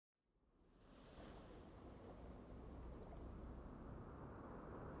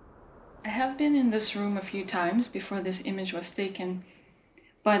I have been in this room a few times before this image was taken,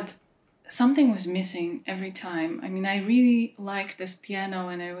 but something was missing every time. I mean, I really liked this piano,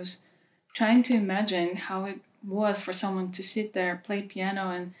 and I was trying to imagine how it was for someone to sit there, play piano,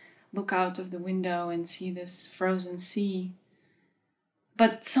 and look out of the window and see this frozen sea.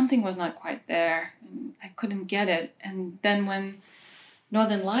 But something was not quite there, and I couldn't get it. And then when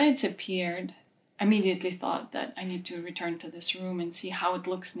Northern Lights appeared, I immediately thought that I need to return to this room and see how it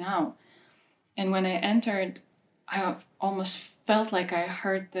looks now. And when I entered, I almost felt like I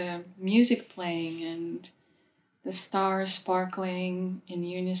heard the music playing and the stars sparkling in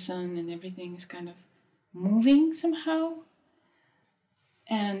unison, and everything is kind of moving somehow.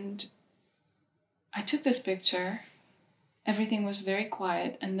 And I took this picture. Everything was very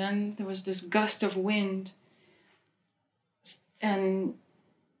quiet. And then there was this gust of wind, and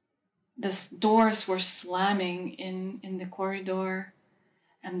the doors were slamming in the corridor.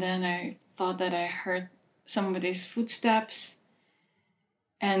 And then I thought that I heard somebody's footsteps.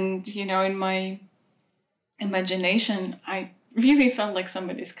 And, in my imagination, I really felt like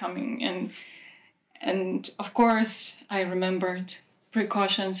somebody's coming. And of course, I remembered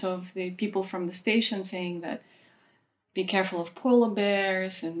precautions of the people from the station saying that be careful of polar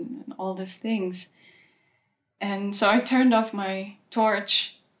bears and all these things. And so I turned off my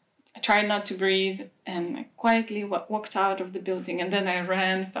torch. I tried not to breathe, and I quietly walked out of the building, and then I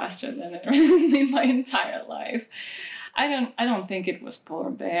ran faster than I ran in my entire life. I don't think it was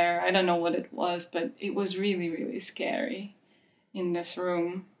polar bear. I don't know what it was, but it was really, really scary in this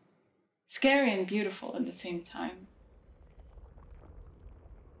room. Scary and beautiful at the same time.